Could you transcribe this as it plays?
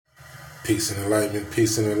Peace and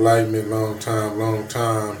enlightenment. Long time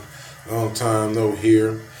no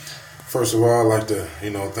here. First of all, I'd like to,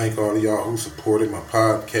 thank all of y'all who supported my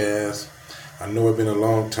podcast. I know it's been a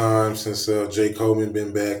long time since Jay Coleman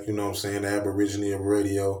been back, the Aborigine of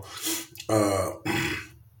radio. A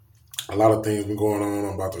lot of things been going on.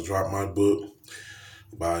 I'm about to drop my book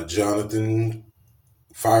by Jonathan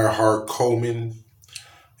Fireheart Coleman.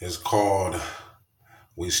 It's called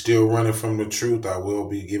We Still Running from the Truth. I will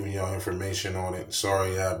be giving y'all information on it.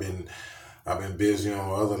 Sorry, I've been busy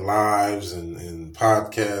on other lives and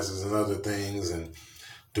podcasts and other things and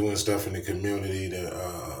doing stuff in the community that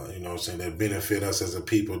that benefit us as a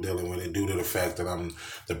people dealing with it due to the fact that I'm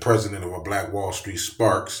the president of a Black Wall Street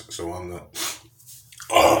Sparks. So I'm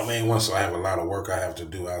once I have a lot of work I have to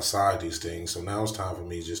do outside these things. So now it's time for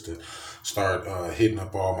me just to start hitting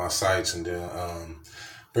up all my sites and then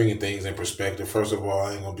bringing things in perspective. First of all,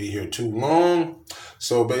 I ain't going to be here too long.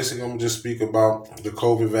 So basically, I'm going to just speak about the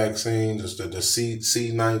COVID vaccine, just the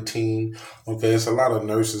C19. Okay, it's a lot of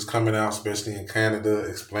nurses coming out, especially in Canada,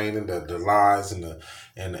 explaining the lies and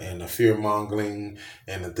the fear mongering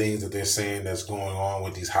and the things that they're saying that's going on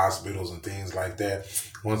with these hospitals and things like that.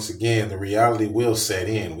 Once again, the reality will set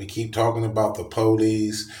in. We keep talking about the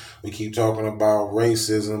police, we keep talking about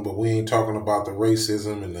racism, but we ain't talking about the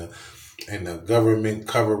racism and the government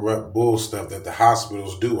cover-up bull stuff that the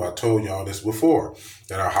hospitals do. I told y'all this before,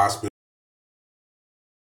 that our hospitals,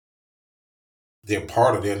 they're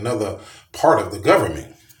another part of the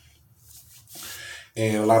government.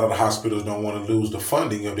 And a lot of the hospitals don't want to lose the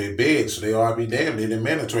funding of their beds, so they all be damned. They're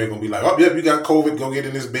mandatory going to be like, oh, yep, you got COVID, go get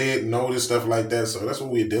in this bed and all this stuff like that. So that's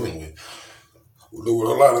what we're dealing with. We're dealing with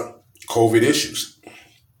a lot of COVID issues.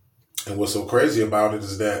 And what's so crazy about it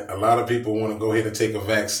is that a lot of people want to go ahead and take a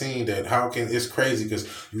vaccine it's crazy because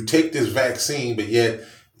you take this vaccine, but yet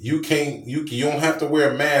you don't have to wear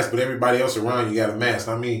a mask, but everybody else around you got a mask.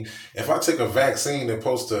 I mean, if I take a vaccine that's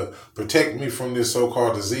supposed to protect me from this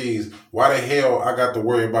so-called disease, why the hell I got to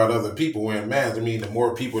worry about other people wearing masks? I mean, the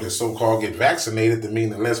more people that so-called get vaccinated,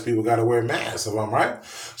 the less people got to wear masks, if I'm right.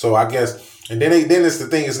 So I guess, and then it's the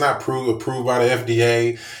thing, it's not approved by the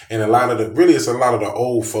FDA, and it's a lot of the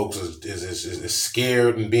old folks is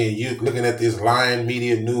scared and looking at this lying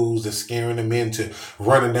media news that's scaring them into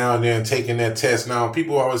running down there and taking that test. Now,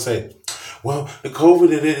 people always say, well, the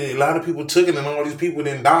COVID, a lot of people took it and all these people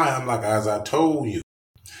didn't die. I'm like, as I told you,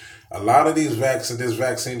 a lot of this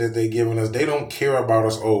vaccine that they're giving us, they don't care about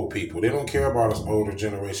us old people. They don't care about us older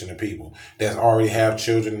generation of people that already have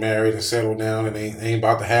children, married and settled down, and they ain't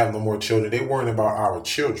about to have no more children. They're worrying about our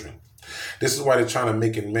children. This is why they're trying to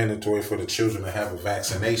make it mandatory for the children to have a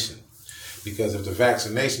vaccination. Because if the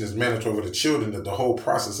vaccination is mandatory for the children, that the whole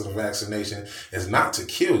process of the vaccination is not to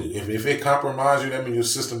kill you. If it compromises you, that means your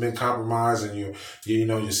system been compromised and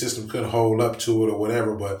your system couldn't hold up to it or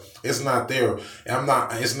whatever. But it's not there.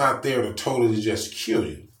 It's not there to totally just kill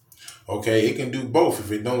you. Okay, it can do both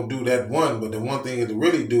if it don't do that one. But the one thing it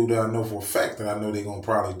really do that I know for a fact that I know they're going to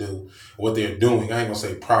probably do what they're doing. I ain't going to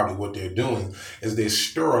say probably what they're doing is they're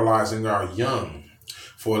sterilizing our young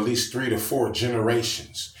for at least 3 to 4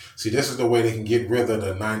 generations. See, this is the way they can get rid of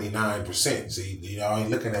the 99%. See, y'all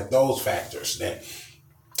ain't looking at those factors. That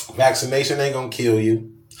vaccination ain't going to kill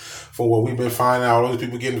you. From what we've been finding out, all those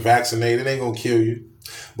people getting vaccinated ain't going to kill you.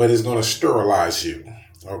 But it's going to sterilize you.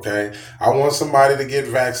 Okay? I want somebody to get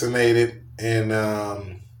vaccinated and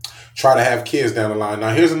try to have kids down the line.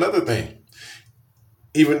 Now, here's another thing.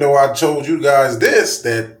 Even though I told you guys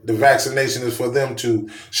that the vaccination is for them to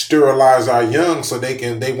sterilize our young so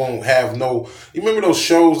they won't have no, you remember those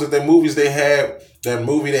shows that they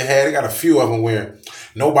got a few of them where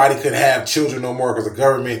nobody could have children no more because the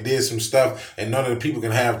government did some stuff and none of the people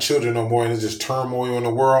can have children no more and it's just turmoil in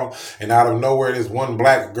the world. And out of nowhere, this one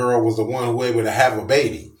black girl was the one who was able to have a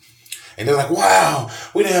baby. And they're like, wow,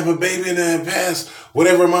 we didn't have a baby in the past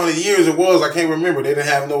whatever amount of years it was. I can't remember. They didn't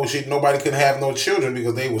have no shit. Nobody could have no children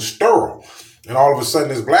because they were sterile. And all of a sudden,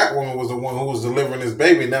 this black woman was the one who was delivering this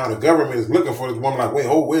baby. Now the government is looking for this woman like, wait,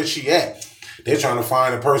 where's she at? They're trying to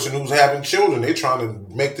find a person who's having children. They're trying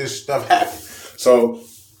to make this stuff happen. So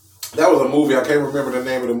that was a movie. I can't remember the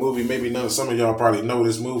name of the movie. Maybe some of y'all probably know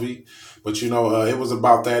this movie. But, it was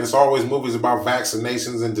about that. It's always movies about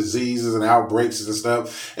vaccinations and diseases and outbreaks and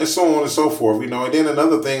stuff and so on and so forth, And then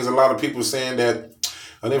another thing is a lot of people saying that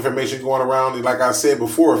information going around, like I said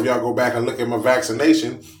before, if y'all go back and look at my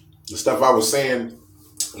vaccination, the stuff I was saying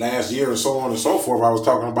last year and so on and so forth, I was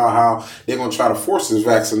talking about how they're going to try to force this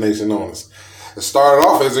vaccination on us. It started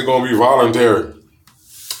off as it's going to be voluntary.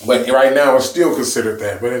 But right now, it's still considered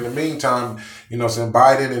that. But in the meantime, you know what I'm saying,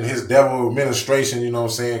 Biden and his devil administration, you know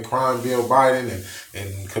what I'm saying, Crime Bill Biden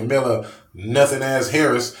and Camilla nothing ass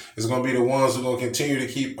Harris is going to be the ones who are going to continue to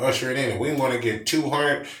keep ushering in. And we want to get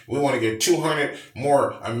 200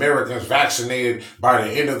 more Americans vaccinated by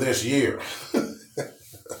the end of this year.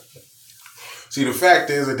 See, the fact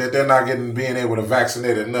is that they're not being able to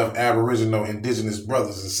vaccinate enough Aboriginal indigenous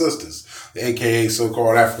brothers and sisters, aka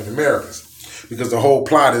so-called African Americans. Because the whole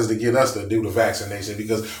plot is to get us to do the vaccination,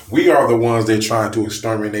 because we are the ones they're trying to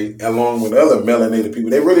exterminate along with other melanated people.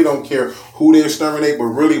 They really don't care who they exterminate, but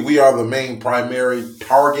really we are the main primary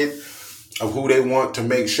target of who they want to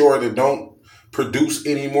make sure that don't produce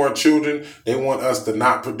any more children. They want us to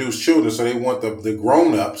not produce children. So they want the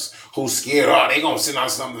grown-ups who's scared, they going to send out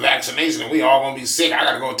some vaccination and we all going to be sick. I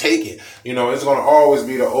got to go take it. You know, it's going to always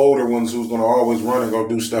be the older ones who's going to always run and go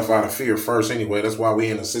do stuff out of fear first anyway. That's why we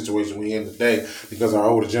in the situation we in today, because our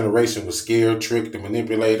older generation was scared, tricked, and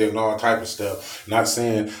manipulated and all type of stuff. Not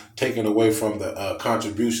saying taking away from the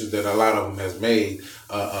contributions that a lot of them has made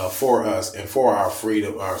for us and for our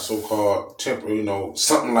freedom, our so-called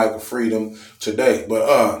something like a freedom today.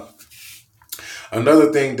 But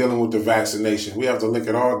another thing dealing with the vaccination, we have to look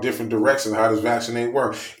at all different directions how this vaccinate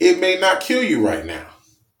work. It may not kill you right now.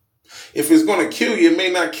 If it's going to kill you, it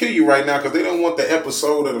may not kill you right now, because they don't want the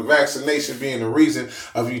episode of the vaccination being the reason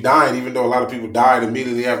of you dying, even though a lot of people died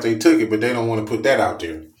immediately after they took it, but they don't want to put that out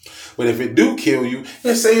there. But if it do kill you,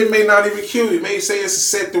 let's say it may not even kill you. It may say it's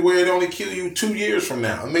set to where it only kill you 2 years from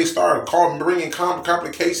now. It may start bringing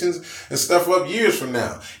complications and stuff up years from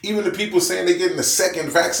now. Even the people saying they're getting the second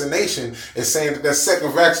vaccination is saying that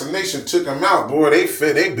second vaccination took them out. Boy,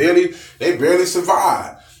 they barely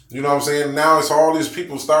survived. You know what I'm saying? Now it's all these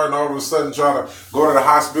people starting all of a sudden trying to go to the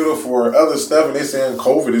hospital for other stuff, and they're saying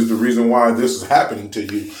COVID is the reason why this is happening to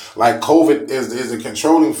you. Like COVID is a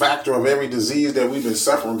controlling factor of every disease that we've been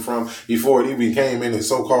suffering from before it even came into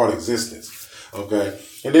so-called existence. Okay?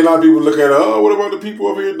 And then a lot of people look at, what about the people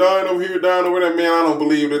over here dying over there? Man, I don't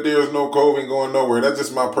believe that there's no COVID going nowhere. That's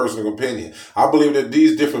just my personal opinion. I believe that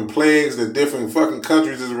these different plagues that different fucking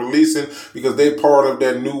countries is releasing because they're part of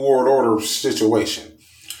that New World Order situation.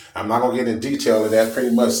 I'm not going to get into detail of that.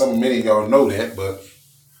 Pretty much many of y'all know that, but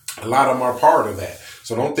a lot of them are part of that.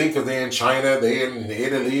 So don't think because they're in China, they're in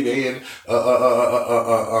Italy, they're in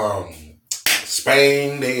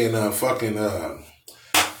Spain, they're in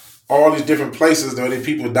all these different places where the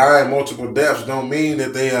people dying multiple deaths don't mean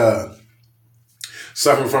that they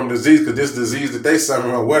suffering from disease, because this disease that they suffer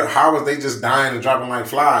from, how is they just dying and dropping like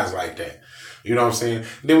flies like that? You know what I'm saying?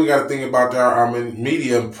 Then we got to think about our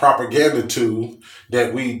media propaganda tool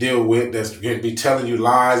that we deal with that's going to be telling you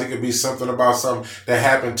lies. It could be something about something that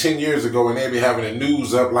happened 10 years ago and they be having the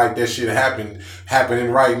news up like that shit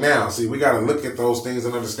happening right now. See, we got to look at those things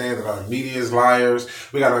and understand that our media is liars.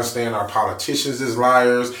 We got to understand our politicians is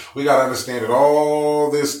liars. We got to understand that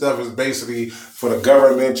all this stuff is basically for the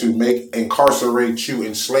government to incarcerate you,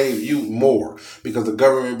 enslave you more, because the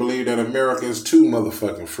government believe that America is too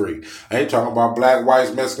motherfucking free. I ain't talking about black,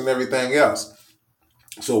 whites, Mexican, everything else.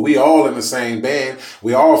 So we all in the same band.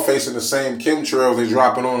 We all facing the same chemtrails they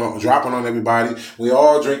dropping on everybody. We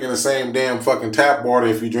all drinking the same damn fucking tap water.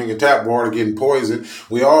 If you drinking tap water, getting poisoned.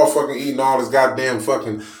 We all fucking eating all this goddamn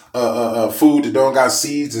fucking food that don't got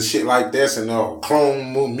seeds and shit like this, and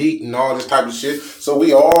clone meat and all this type of shit. So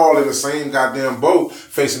we all in the same goddamn boat,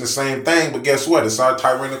 facing the same thing. But guess what? It's our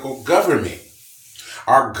tyrannical government.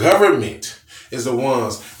 Our government is the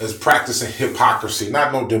ones that's practicing hypocrisy.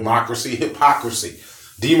 Not no democracy, hypocrisy.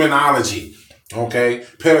 Demonology, okay?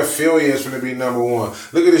 Pedophilia is going to be number one.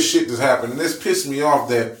 Look at this shit that's happening. This pissed me off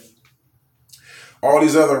that all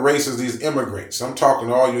these other races, these immigrants, I'm talking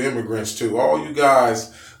to all you immigrants too, all you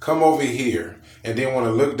guys come over here and then want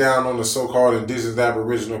to look down on the so-called indigenous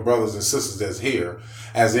Aboriginal brothers and sisters that's here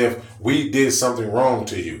as if we did something wrong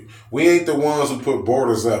to you. We ain't the ones who put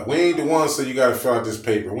borders up. We ain't the ones who say you got to fill out this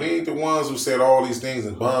paper. We ain't the ones who said all these things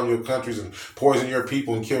and bomb your countries and poison your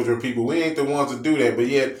people and kill your people. We ain't the ones to do that. But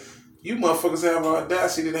yet, you motherfuckers have an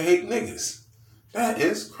audacity to hate niggas. That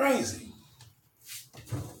is crazy.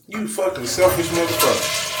 You fucking selfish motherfucker.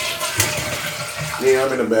 Yeah,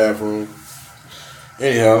 I'm in the bathroom.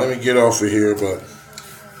 Anyhow, let me get off of here, but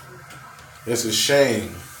it's a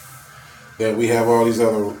shame that we have all these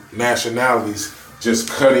other nationalities just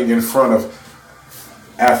cutting in front of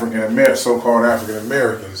so-called African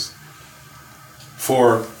Americans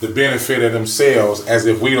for the benefit of themselves, as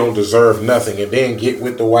if we don't deserve nothing, and then get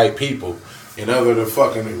with the white people and other the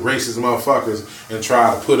fucking racist motherfuckers and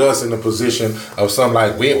try to put us in the position of something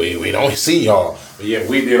like we don't see y'all. But yeah,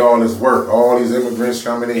 we did all this work. All these immigrants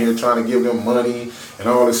coming in here trying to give them money and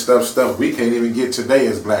all this stuff we can't even get today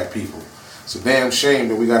as black people. It's a damn shame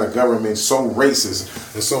that we got a government so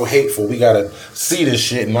racist and so hateful. We gotta see this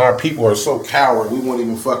shit, and our people are so coward. We won't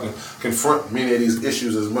even fucking confront many of these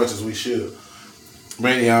issues as much as we should.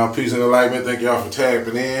 Man, y'all, peace and enlightenment. Thank y'all for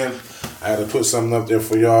tapping in. I had to put something up there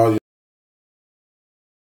for y'all.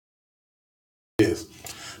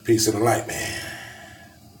 Peace and the light, man.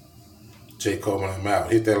 J. Coleman, I'm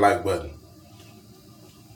out. Hit that like button.